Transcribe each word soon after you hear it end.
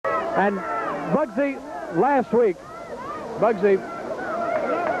And Bugsy, last week,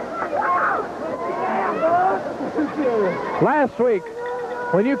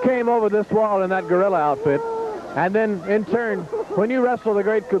 when you came over this wall in that gorilla outfit, and then in turn, when you wrestled the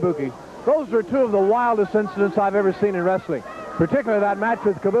great Kabuki, those were two of the wildest incidents I've ever seen in wrestling. Particularly that match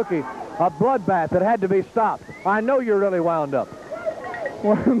with Kabuki, a bloodbath that had to be stopped. I know you're really wound up.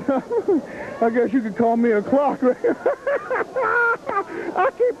 Well, no, I guess you could call me a clock, right? I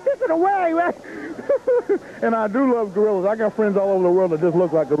keep ticking away, right? And I do love gorillas. I got friends all over the world that just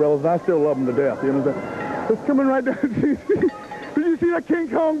look like gorillas, and I still love them to death, you know what I'm saying? It's coming right down. Did you see that King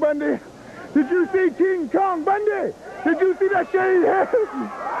Kong Bundy? Did you see King Kong Bundy? Did you see that shaved head?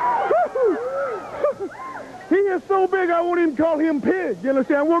 He is so big, I won't even call him pig. You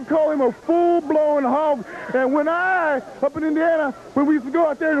understand? We'll call him a full-blown hog. And when up in Indiana, when we used to go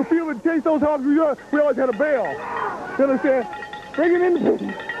out there in the field and chase those hogs, we always had a bell. You understand? Bring it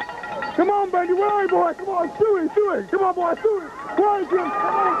in. Come on, Bundy. Where are you, boy? Come on, do it. Come on, boy, do it. Where are you, Jim?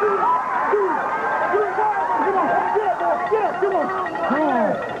 Come on, do it. Come on, get up, come on.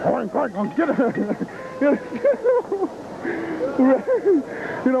 Come on, get it.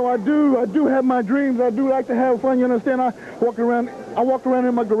 You know, I do have my dreams. I do like to have fun, you understand? I walk around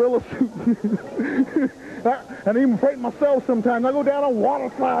in my gorilla suit. And even frighten myself sometimes. I go down on water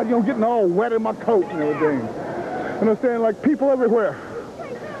slide, you know, getting all wet in my coat and everything. You understand? Like people everywhere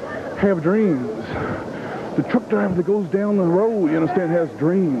have dreams. The truck driver that goes down the road, you understand, has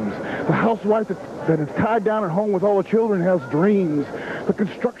dreams. The housewife that is tied down at home with all the children has dreams. The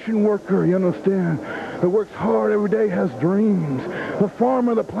construction worker, you understand, that works hard every day has dreams. The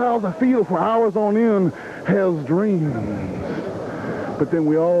farmer that plows a field for hours on end has dreams. But then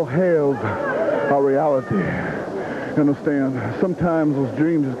we all have our reality. You understand? Sometimes those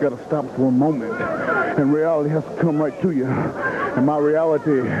dreams just got to stop for a moment, and reality has to come right to you. And my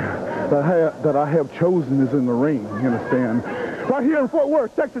reality that I have chosen is in the ring, you understand? Right here in Fort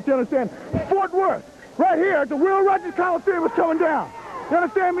Worth, Texas, you understand? Fort Worth, right here, the Will Rogers Coliseum is coming down. You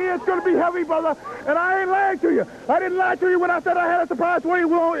understand me? It's going to be heavy, brother. And I ain't lying to you. I didn't lie to you when I said I had a surprise for you.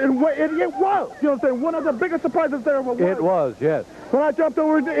 Well, it was. You understand? One of the biggest surprises there ever was. It was, yes. When I jumped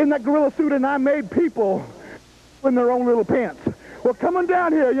over in that gorilla suit and I made people in their own little pants. Well, coming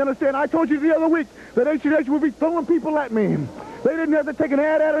down here, you understand? I told you the other week that H&H would be throwing people at me. They didn't have to take an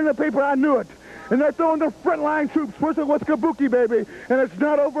ad out in the paper. I knew it. And they're throwing their frontline troops. First it was Kabuki, baby. And it's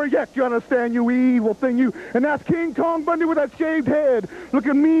not over yet, you understand, you evil thing, you. And that's King Kong Bundy with that shaved head.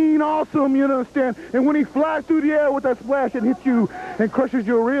 Looking mean, awesome, you understand. And when he flies through the air with that splash and hits you and crushes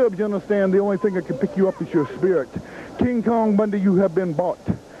your ribs, you understand, the only thing that can pick you up is your spirit. King Kong Bundy, you have been bought.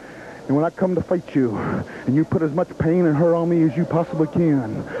 And when I come to fight you, and you put as much pain and hurt on me as you possibly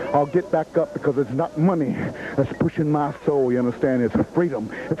can, I'll get back up because it's not money that's pushing my soul, you understand? It's freedom.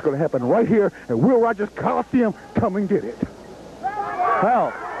 It's going to happen right here at Will Rogers Coliseum. Come and get it.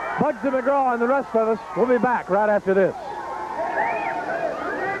 Well, Bugsy McGraw and the rest of us will be back right after this.